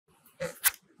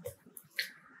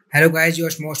Hello guys, you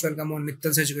are most welcome on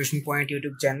Mittal's Education Point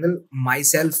YouTube channel.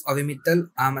 Myself Avi Mittal,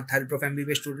 I'm a third prof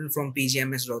MBBS student from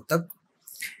PGMS Rohtak,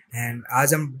 and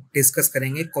आज हम discuss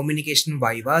करेंगे communication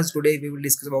vivas. Today we will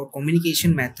discuss about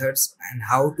communication methods and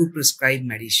how to prescribe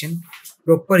medicine,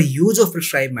 proper use of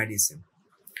prescribed medicine.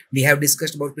 We have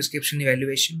discussed about prescription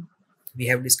evaluation.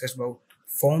 We have discussed about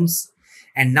forms,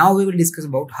 and now we will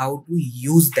discuss about how to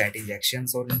use that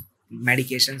injections or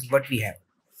medications what we have.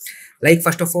 Like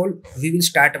first of all, we will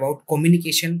start about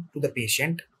communication to the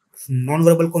patient.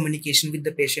 Non-verbal communication with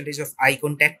the patient is of eye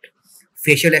contact,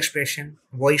 facial expression,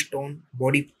 voice tone,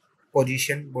 body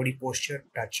position, body posture,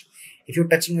 touch. If you're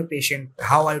touching a patient,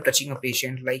 how are you touching a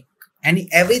patient? Like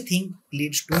everything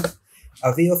leads to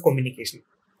a way of communication.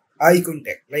 Eye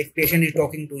contact, like patient is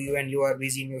talking to you and you are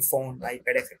busy in your phone,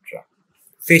 iPad, etc.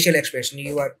 Facial expression,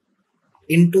 you are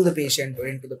into the patient or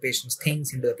into the patient's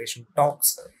things, into the patient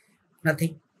talks,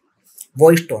 nothing.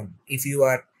 Voice tone, if you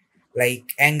are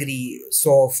like angry,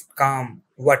 soft, calm,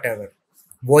 whatever.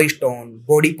 Voice tone,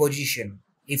 body position,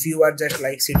 if you are just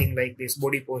like sitting like this,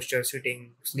 body posture,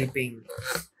 sitting, sleeping,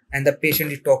 and the patient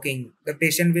is talking, the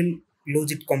patient will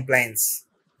lose its compliance.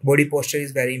 Body posture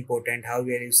is very important. How are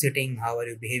you sitting, how are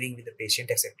you behaving with the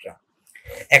patient, etc.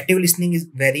 Active listening is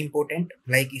very important.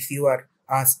 Like if you are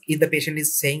asked, if the patient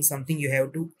is saying something, you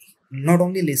have to not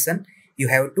only listen, you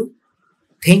have to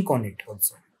think on it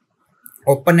also.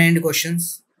 Open end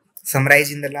questions,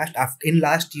 summarize in the last. After in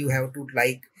last you have to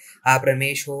like, आप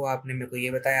रमेश हो, आपने मेरे को ये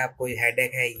बताया, आपको ये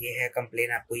headache है, ये है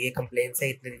कंप्लेन, आपको ये कंप्लेन है,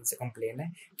 इतने दिन से कंप्लेन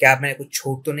है, क्या आप मैंने कुछ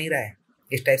छोड़ तो नहीं रहा है,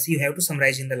 इस टाइप से you have to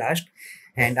summarise in the last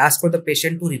and ask for the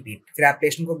patient to repeat. फिर आप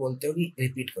पेशेंट को बोलते हो कि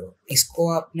रिपीट करो. इसको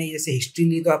आपने जैसे हिस्ट्री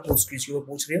ली तो आप उसकी को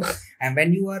पूछ रहे हो, and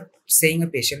when you are saying a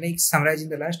patient like summarise in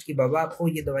the last कि बाबा आपको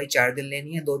ये दवाई 4 दिन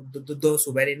लेनी है, दो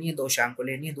सुबह लेनी है, 2 शाम को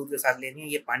लेनी है, दूध के साथ लेनी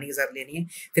है, ये पानी के साथ लेनी है.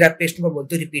 फिर आप पेशेंट को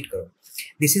बोलते हो रिपीट करो.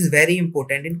 This is very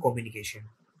important in communication,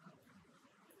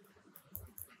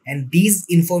 and these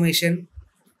information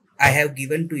I have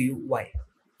given to you. Why?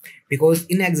 Because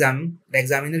in exam the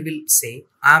examiner will say,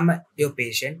 I'm your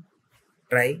patient,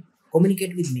 try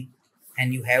communicate with me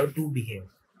and you have to behave.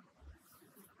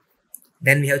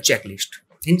 Then we have checklist.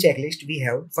 In checklist we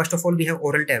have, first of all we have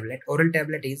oral tablet. Oral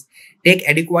tablet is take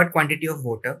adequate quantity of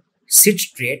water, sit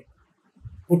straight,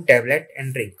 put tablet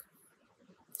and drink.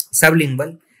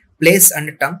 Sublingual, place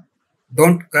under tongue,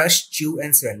 don't crush, chew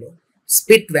and swallow.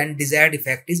 Spit when desired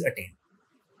effect is attained.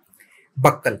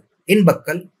 Buccal. In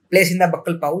buccal, place in the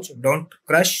buccal pouch. Don't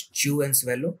crush, chew and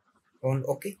swallow.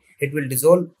 Okay. It will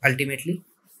dissolve ultimately.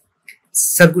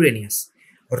 Subcutaneous.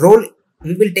 Roll.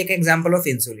 We will take example of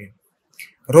insulin.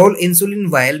 Roll insulin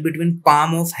vial between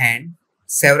palm of hand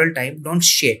several times. Don't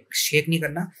shake. Shake nahi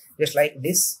karna. Just like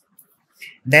this.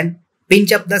 Then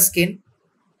pinch up the skin.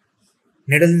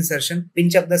 Needle insertion,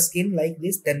 pinch up the skin like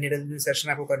this, then needle insertion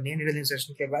आपको करनी है. Needle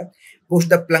insertion के बाद push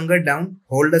the plunger down,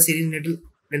 hold the syringe needle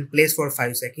in place for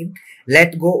 5 seconds,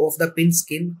 let go of the pinch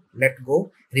skin, let go,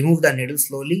 remove the needle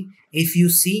slowly. If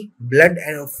you see blood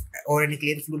or any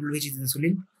clear fluid which is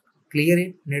insulin, clear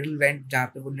it. Needle went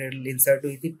जहाँ पे वो needle insert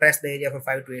हुई थी, press the area for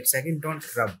 5 to 8 seconds,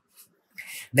 don't rub.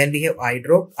 Then we have eye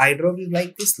drop. Eye drop is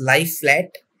like this, lie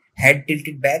flat, head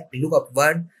tilted back, look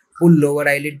upward, pull lower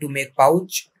eyelid to make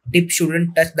pouch. Tip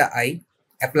shouldn't touch the eye.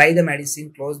 Apply the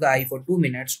medicine. Close the eye for 2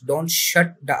 minutes. Don't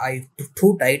shut the eye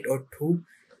too tight or too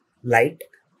light.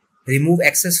 Remove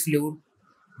excess fluid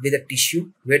with a tissue.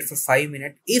 Wait for 5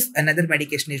 minutes. If another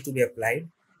medication is to be applied,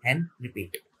 and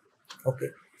repeat. Okay.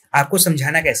 आपको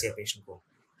समझाना कैसे है patient को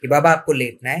कि बाबा आपको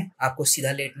लेटना है, आपको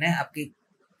सीधा लेटना है, आपकी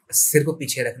सिर को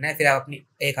पीछे रखना है, फिर आप अपनी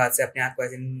एक हाथ से अपने हाथ को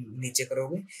ऐसे नीचे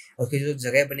करोगे और उसकी जो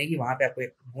जगह बनेगी वहां पे आपको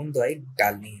एक बूंद दवाई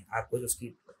डालनी है. आपको जो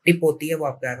उसकी टिप होती है वो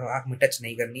आपके आंख में टच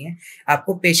नहीं करनी है.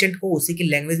 आपको पेशेंट को उसी की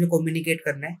लैंग्वेज में कम्युनिकेट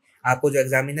करना है. आपको जो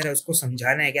एग्जामिनर है उसको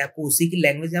समझाना है कि आपको उसी की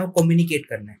लैंग्वेज में कम्युनिकेट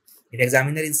करना है. If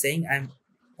examiner is saying I am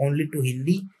only to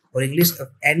Hindi और English,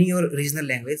 any your regional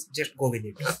language, just go with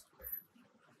it.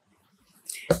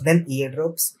 Then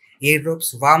eardrops.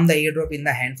 Eardrops, warm the eardrop in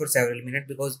the hand for several minutes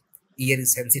because ear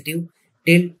is sensitive.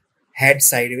 Tilt head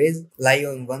sideways, lie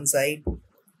on one side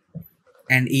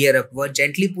and ear upward.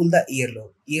 Gently pull the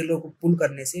earlobe. Earlobe को pull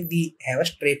करने से we have a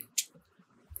straight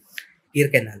ear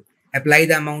canal. Apply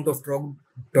the amount of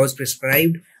dose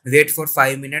prescribed. Wait for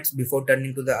 5 minutes before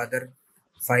turning to the other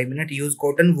 5 minutes. Use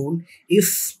cotton wool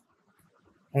if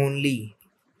only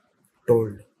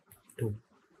told to.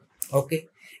 Okay.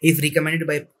 If recommended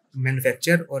by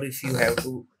manufacturer, or if you have to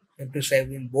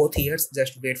prescribe in both ears,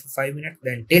 just wait for 5 minutes,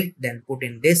 then tilt, then put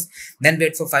in this, then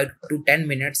wait for 5 to 10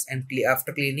 minutes, and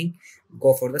after cleaning,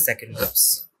 go for the second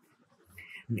drops.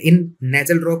 In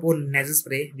nasal drop or nasal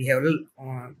spray, we have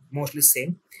mostly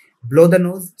same. Blow the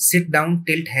nose, sit down,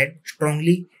 tilt head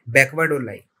strongly backward or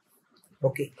lie.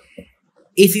 Okay.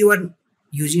 If you are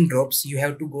using drops, you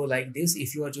have to go like this.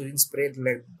 If you are using spray,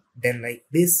 then like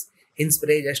this. In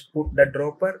spray, just put the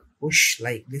dropper, push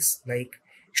like this, like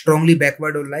strongly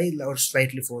backward or lie or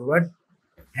slightly forward,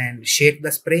 and shake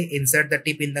the spray. Insert the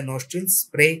tip in the nostrils,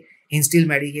 spray instill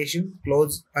medication,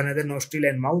 close another nostril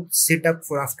and mouth, sit up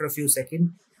for after a few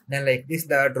seconds. Then like this,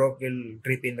 the drop will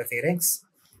drip in the pharynx.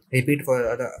 Repeat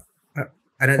for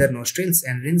another nostrils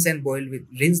and rinse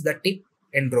the tip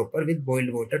and dropper with boiled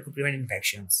water to prevent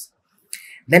infections.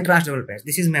 Then transdermal patch.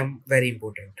 This is very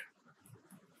important.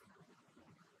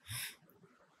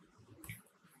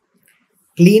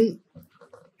 Clean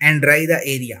and dry the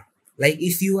area. Like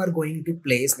if you are going to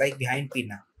place like behind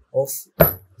pinna of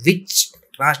which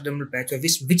transdermal patch or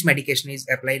which medication is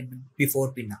applied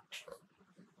before pinna.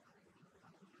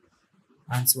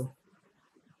 Answer.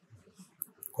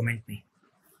 Comment me.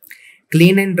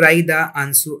 Clean and dry the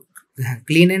answer.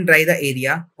 Clean and dry the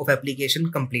area of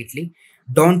application completely.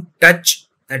 Don't touch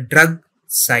the drug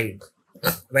side.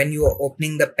 When you are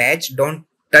opening the patch, don't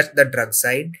touch the drug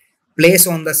side. Place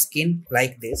on the skin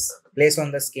like this. Place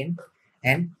on the skin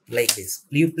and like this.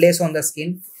 You place on the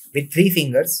skin with 3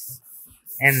 fingers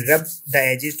and rub the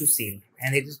edges to seal,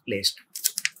 and it is placed.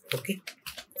 Okay.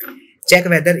 Check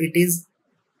whether it is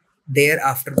there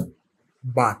after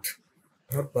bath.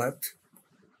 Not bath.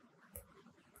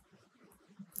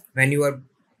 When you are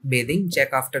bathing,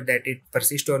 check after that it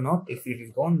persists or not. If it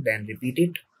is gone, then repeat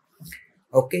it.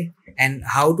 Okay. And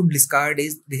how to discard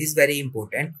this is very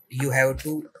important. You have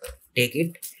to take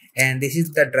it, and this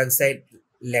is the drug side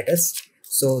lettuce.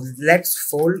 So let's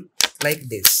fold like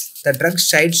this. The drug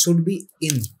side should be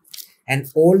in,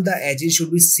 and all the edges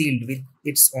should be sealed with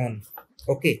its own.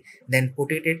 Okay. Then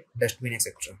put it in dustbin,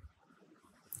 etc.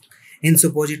 In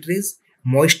suppositories,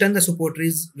 moisten the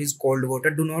suppositories with cold water.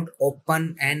 Do not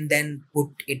open and then put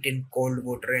it in cold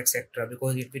water, etc.,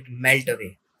 because it will melt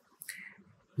away.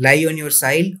 Lie on your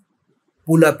side,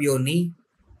 pull up your knee.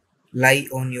 Lie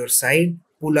on your side,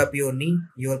 pull up your knee.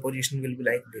 Your position will be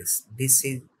like this. This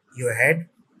is your head,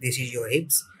 this is your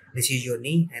hips, this is your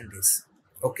knee, and this.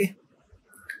 Okay.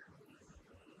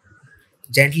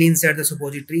 Gently insert the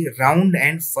suppository round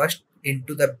and first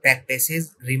into the back passage.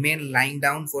 Remain lying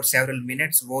down for several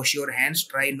minutes. Wash your hands.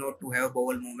 Try not to have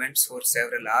bowel movements for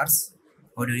several hours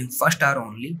or during first hour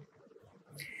only.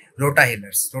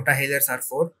 Rotahalers. Rotahalers are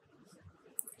for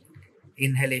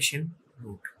inhalation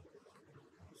route.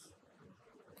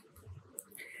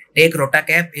 Take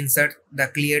rotacap, insert the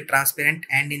clear transparent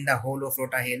end in the hole of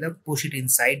rotahaler, push it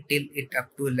inside till it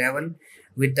up to a level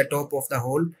with the top of the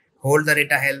hole. Hold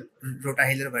the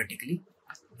rotahaler vertically.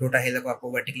 रोटाहेलर को आपको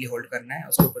vertically hold करना है,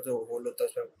 उसके ऊपर जो whole होता है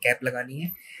उस पर कैप लगानी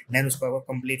है, देन उसको आपको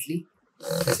कंप्लीटली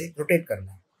ऐसे रोटेट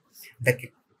करना है. The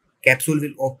capsule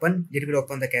will open. It will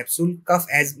open the capsule. Cough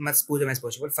as much sputum as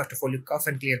possible. First of all, you cough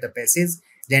and clear the passage.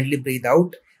 Gently breathe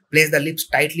out. Place the lips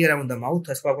tightly around the mouth.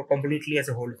 उसको आपको completely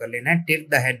ऐसे hold कर लेना है. Tilt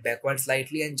the head backward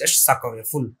slightly and just suck away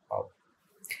full power.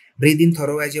 Breathe in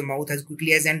thorough as your mouth as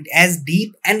quickly as and as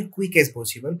deep and quick as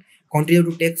possible. Continue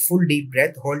to take full deep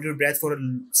breath. Hold your breath for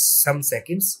some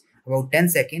seconds, about 10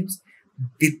 seconds.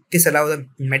 This allows the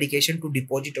medication to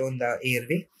deposit on the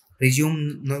airway.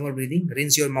 Resume normal breathing.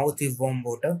 Rinse your mouth with warm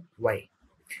water. Why?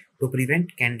 To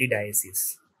prevent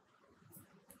candidiasis.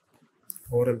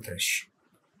 Oral thrush.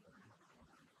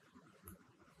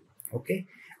 Okay.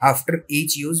 After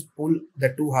each use, pull the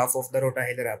two half of the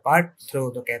rotahaler apart,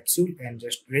 throw the capsule and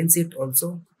just rinse it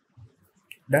also.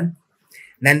 Done.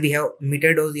 Then we have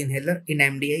meter dose inhaler. In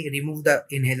MDI, remove the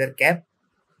inhaler cap.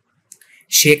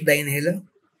 Shake the inhaler.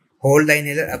 Hold the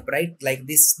inhaler upright like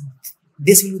this.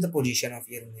 This will be the position of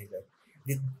your inhaler.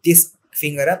 With this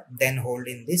finger up, then hold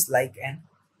in this like an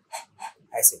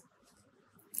as it.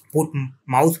 Put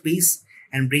mouthpiece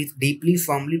and breathe deeply,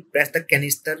 firmly. Press the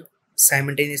canister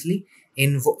simultaneously.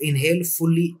 Inhale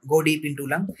fully, go deep into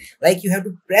lung. Like you have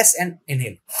to press and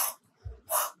inhale.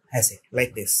 As it,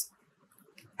 like this.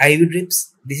 IV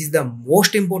drips. This is the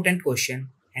most important question,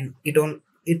 and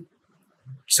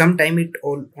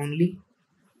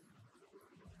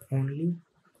only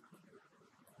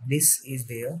this is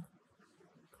there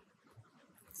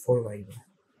for Viva.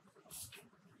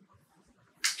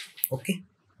 Okay.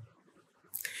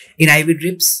 In IV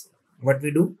drips, what we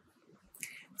do?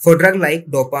 For drug like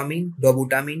dopamine,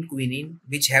 dobutamine, quinine,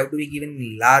 which have to be given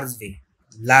in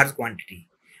large quantity.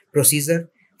 Procedure.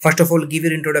 First of all, give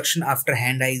your introduction after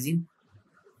hand hygiene.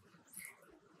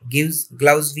 Gives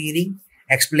gloves wearing.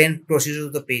 Explain procedure to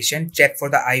the patient. Check for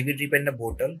the IV drip and the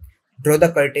bottle. Draw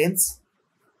the curtains.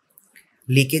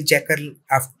 Leakage checker,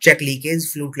 check leakage,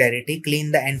 fluid clarity,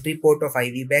 clean the entry port of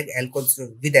IV bag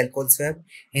with alcohol swab,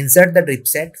 insert the drip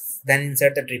set, then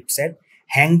insert the drip set,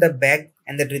 hang the bag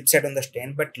and the drip set on the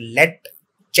stand, but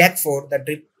check for the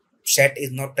drip set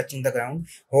is not touching the ground.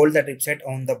 Hold the drip set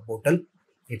on the bottle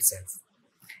itself.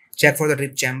 Check for the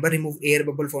drip chamber, remove air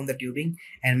bubble from the tubing,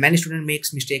 and many students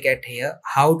makes mistake at here.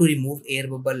 How to remove air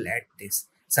bubble at this?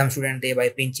 Some students say by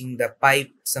pinching the pipe,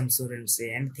 some students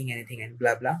say anything and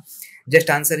blah blah. Just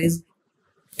answer is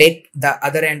take the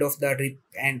other end of the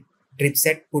drip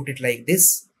set, put it like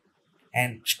this,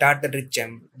 and start the drip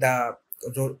chamber, the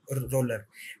roller.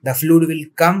 The fluid will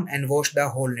come and wash the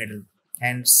whole needle,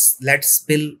 and let's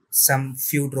spill some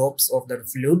few drops of the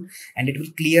fluid, and it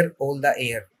will clear all the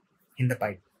air in the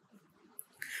pipe.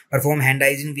 Perform hand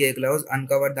hygiene via gloves.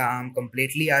 Uncover the arm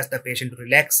completely. Ask the patient to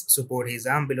relax. Support his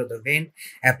arm below the vein.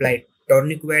 Apply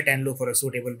tourniquet and look for a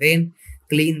suitable vein.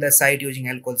 Clean the site using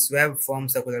alcohol swab. Form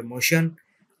circular motion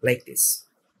like this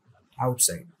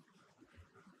outside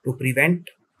to prevent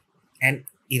and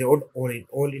erode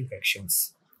all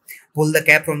infections. Pull the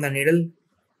cap from the needle.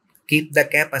 Keep the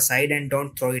cap aside and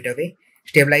don't throw it away.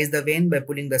 Stabilize the vein by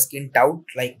pulling the skin taut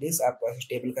like this. आपको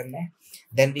stable करना है.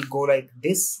 Then we go like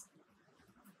this.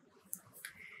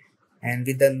 And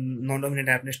with the non-dominant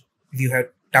apnea, you have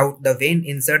tout the vein,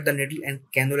 insert the needle and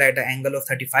cannula at an angle of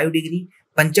 35 degree,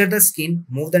 puncture the skin,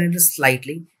 move the needle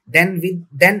slightly, then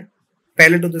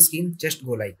parallel to the skin, just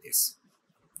go like this.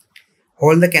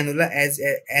 Hold the cannula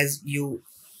as you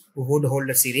would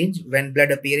hold a syringe. When blood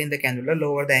appear in the cannula,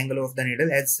 lower the angle of the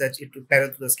needle as such it will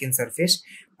parallel to the skin surface.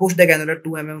 Push the cannula 2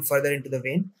 mm further into the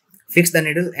vein. Fix the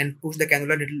needle and push the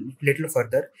cannula little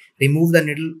further. Remove the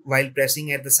needle while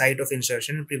pressing at the site of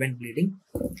insertion and prevent bleeding.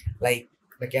 Like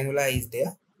the cannula is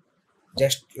there.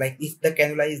 Just like if the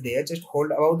cannula is there, just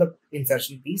hold above the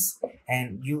insertion piece,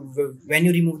 and when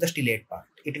you remove the stellate part,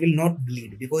 it will not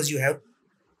bleed because you have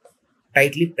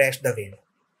tightly pressed the vein.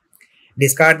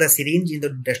 Discard the syringe in the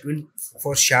dustbin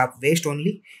for sharp waste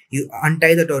only. You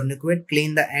untie the tourniquet,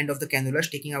 clean the end of the cannula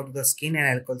sticking out of the skin and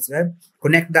alcohol swab.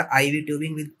 Connect the IV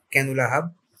tubing with cannula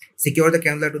hub. Secure the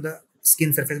cannula to the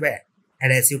skin surface by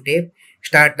adhesive tape.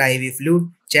 Start the IV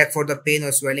fluid. Check for the pain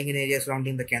or swelling in areas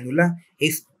surrounding the cannula.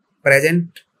 If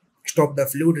present, stop the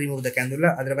fluid, remove the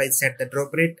cannula. Otherwise, set the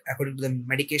drop rate according to the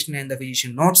medication and the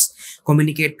physician notes.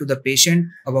 Communicate to the patient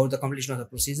about the completion of the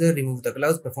procedure. Remove the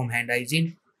gloves. Perform hand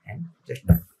hygiene. And just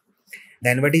done.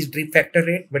 Then what is drip factor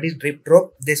rate? What is drip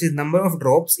drop? This is number of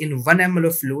drops in 1 ml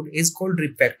of fluid is called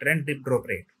drip factor and drip drop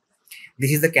rate.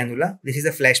 This is the cannula. This is the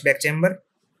flashback chamber.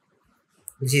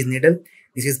 This is needle.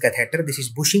 This is catheter. This is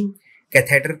bushing.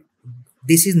 Catheter.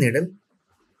 This is needle.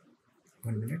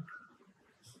 1 minute.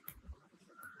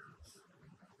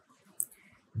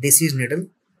 This is needle.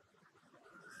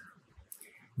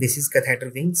 This is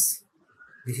catheter wings.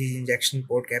 This is injection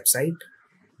port cap site.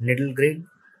 Needle grid.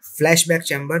 Flashback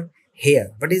chamber.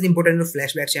 Here, what is the importance of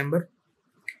flashback chamber?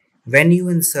 When you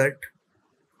insert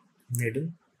needle,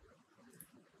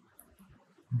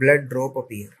 blood drop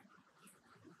appear.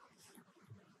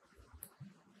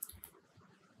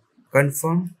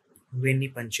 Confirm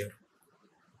venipuncture.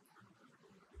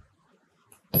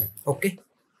 Okay.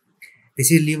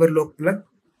 This is lever lock plug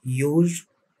used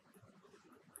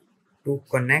to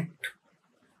connect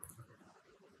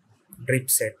drip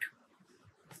set.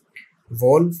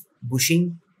 Valve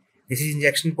bushing. This is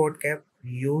injection port cap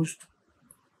used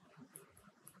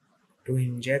to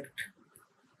inject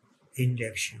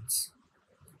injections.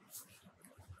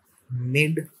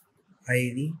 Mid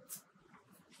IV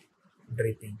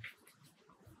dripping.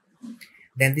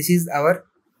 Then this is our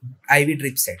IV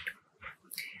drip set.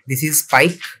 This is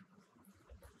pipe,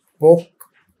 poke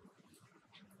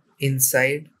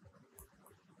inside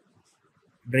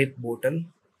drip bottle.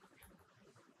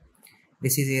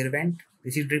 This is air vent.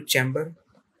 This is drip chamber.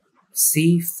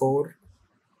 C4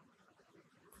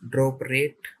 drop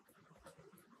rate,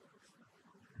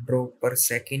 drop per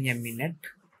second या minute.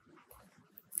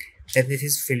 Then this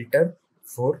is filter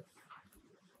for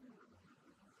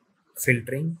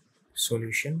filtering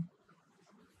solution.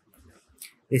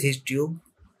 This is tube,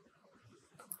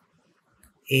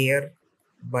 air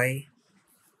by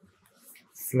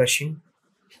flushing,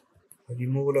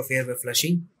 removal of air by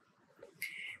flushing.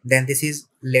 Then this is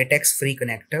latex free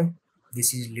connector.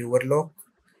 This is lever lock.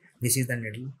 This is the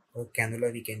needle or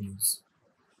cannula we can use.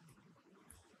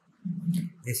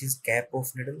 This is cap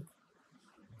of needle.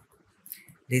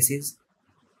 This is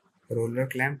roller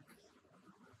clamp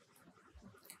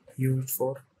used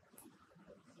for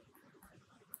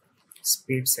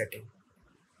speed setting.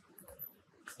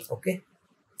 Okay.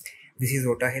 This is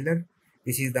rotaheller.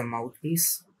 This is the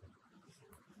mouthpiece.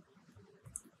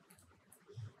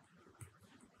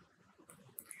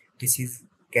 This is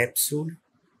capsule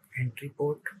entry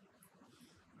port.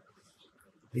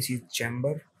 This is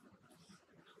chamber.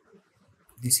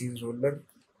 This is roller.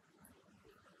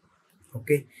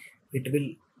 Okay, it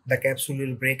will, the capsule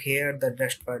will break here, the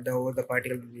dust part, the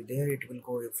particle will be there, it will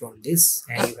go from this,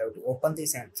 and you have to open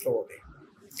this and throw away.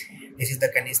 This is the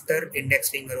canister, index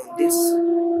finger on this,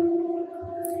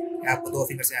 आपको दो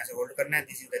finger से ऐसे hold करना है.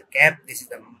 This is the cap, this is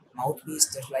the mouthpiece,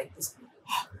 just like this.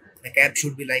 The cap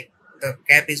should be like, the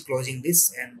cap is closing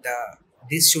this, and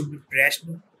this should be pressed,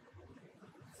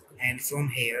 and from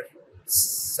here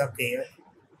suck air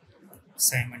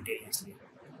simultaneously.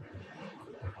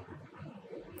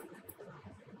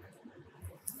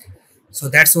 So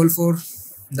that's all for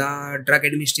the drug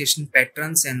administration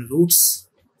patterns and routes.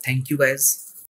 Thank you guys.